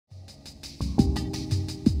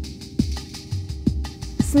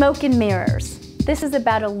Smoke and mirrors. This is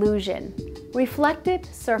about illusion. Reflective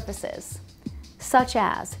surfaces such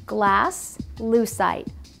as glass, lucite,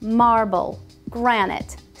 marble,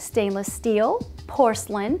 granite, stainless steel,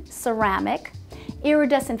 porcelain, ceramic,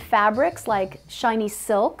 iridescent fabrics like shiny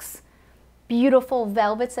silks, beautiful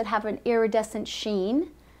velvets that have an iridescent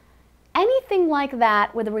sheen. Anything like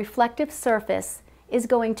that with a reflective surface is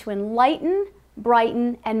going to enlighten,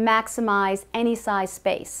 brighten, and maximize any size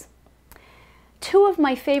space. Two of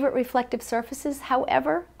my favorite reflective surfaces,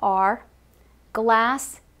 however, are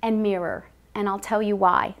glass and mirror, and I'll tell you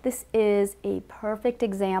why. This is a perfect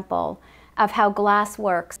example of how glass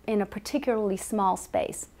works in a particularly small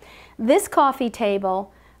space. This coffee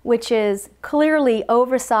table, which is clearly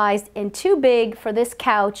oversized and too big for this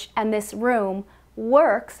couch and this room,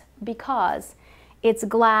 works because it's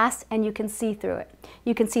glass and you can see through it.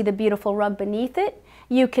 You can see the beautiful rug beneath it.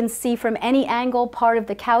 You can see from any angle part of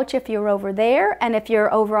the couch if you're over there, and if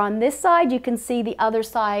you're over on this side, you can see the other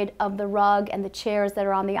side of the rug and the chairs that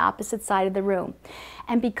are on the opposite side of the room.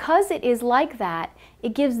 And because it is like that,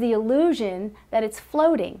 it gives the illusion that it's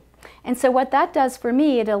floating. And so what that does for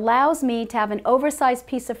me, it allows me to have an oversized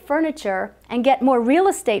piece of furniture and get more real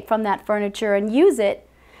estate from that furniture and use it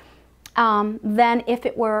than if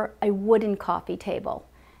it were a wooden coffee table.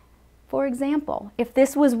 For example, if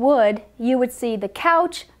this was wood, you would see the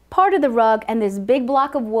couch, part of the rug, and this big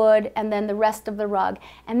block of wood, and then the rest of the rug.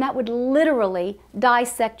 And that would literally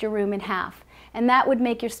dissect your room in half. And that would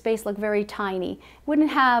make your space look very tiny. It wouldn't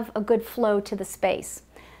have a good flow to the space.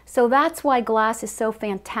 So that's why glass is so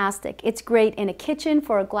fantastic. It's great in a kitchen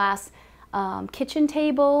for a glass kitchen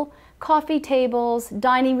table, coffee tables,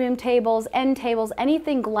 dining room tables, end tables,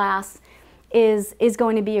 anything glass is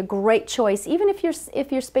going to be a great choice, even if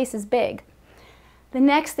your space is big. The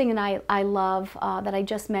next thing that I love that I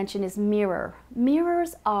just mentioned is mirror.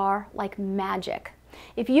 Mirrors are like magic.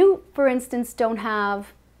 If you, for instance, don't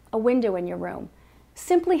have a window in your room,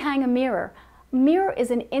 simply hang a mirror. A mirror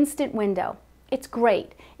is an instant window. It's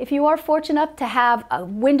great. If you are fortunate enough to have a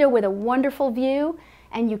window with a wonderful view,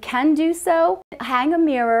 and you can do so, hang a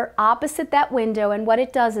mirror opposite that window, and what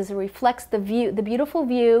it does is it reflects the view, the beautiful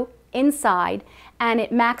view inside, and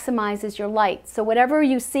it maximizes your light. So whatever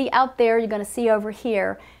you see out there, you're going to see over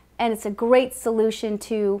here, and it's a great solution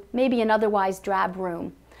to maybe an otherwise drab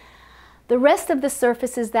room. The rest of the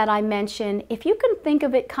surfaces that I mentioned, if you can think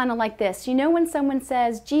of it kind of like this, you know when someone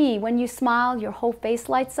says, gee, when you smile, your whole face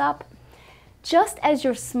lights up? Just as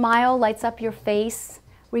your smile lights up your face,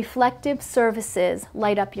 reflective surfaces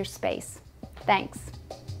light up your space. Thanks.